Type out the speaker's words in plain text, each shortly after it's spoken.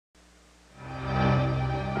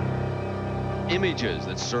Images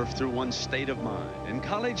that surf through one's state of mind. In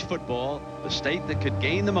college football, the state that could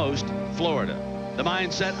gain the most, Florida. The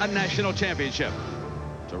mindset, a national championship.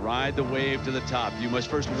 To ride the wave to the top, you must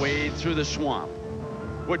first wade through the swamp.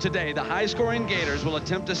 Where today, the high-scoring Gators will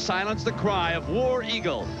attempt to silence the cry of War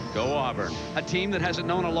Eagle. Go Auburn, a team that hasn't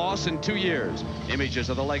known a loss in 2 years. Images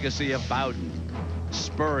of the legacy of Bowden,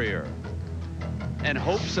 Spurrier, and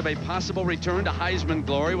hopes of a possible return to Heisman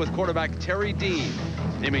glory with quarterback Terry Dean.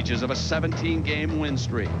 Images of a 17-game win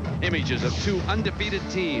streak. Images of 2 undefeated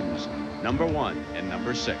teams, number 1 and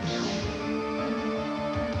number 6.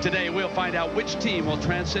 Today, we'll find out which team will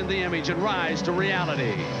transcend the image and rise to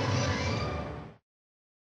reality.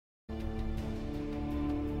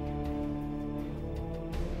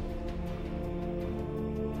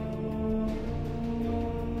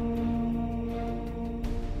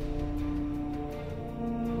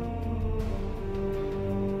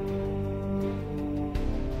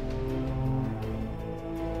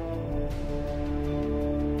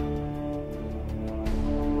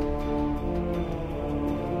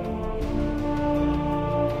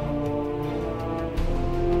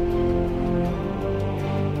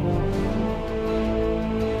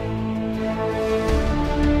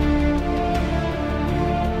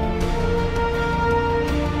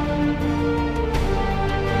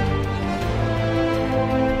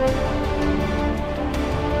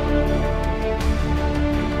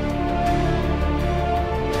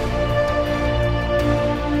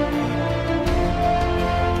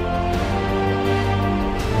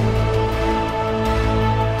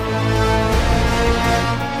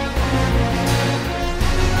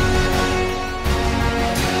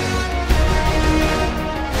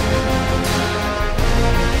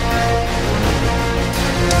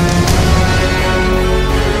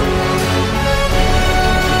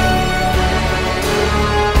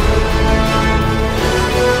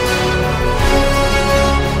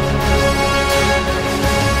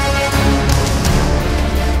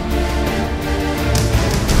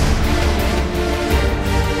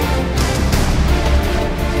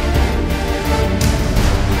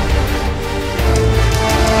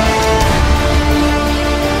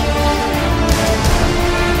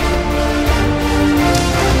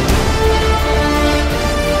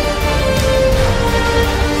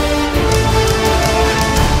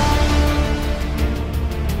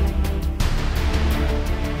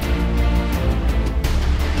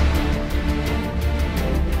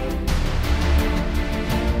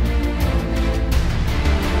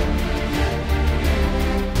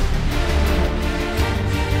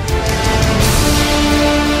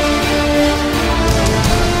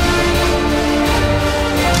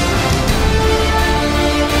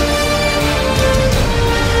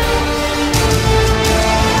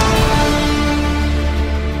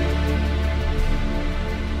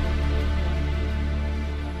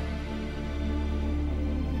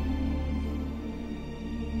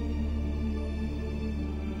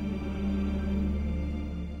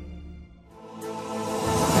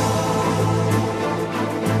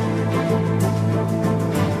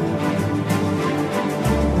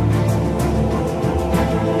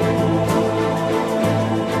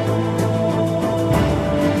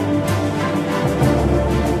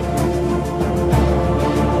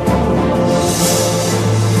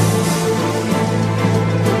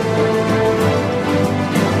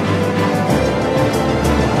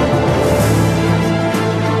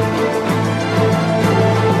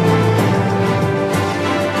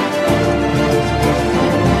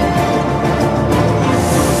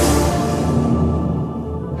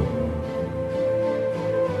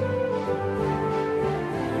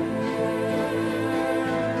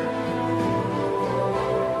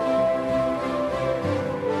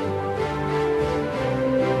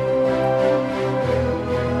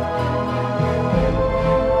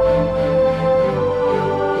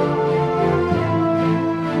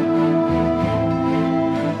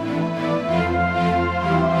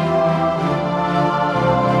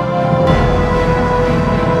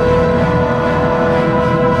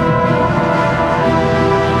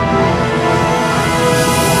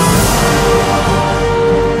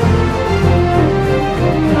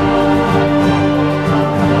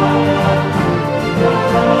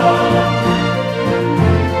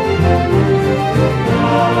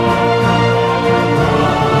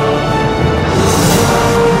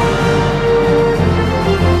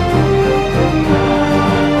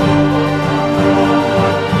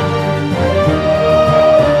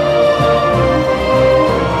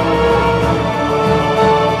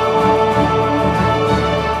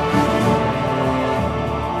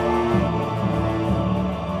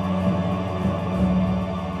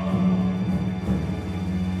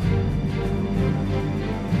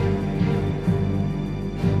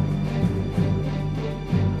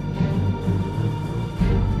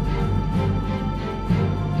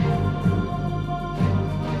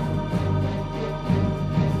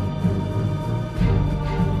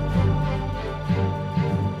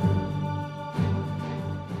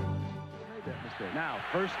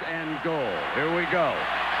 First and goal. Here we go.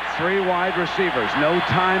 3 wide receivers, no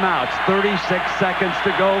timeouts. 36 seconds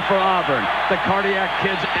to go for Auburn. The Cardiac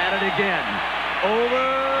Kids at it again.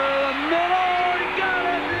 Over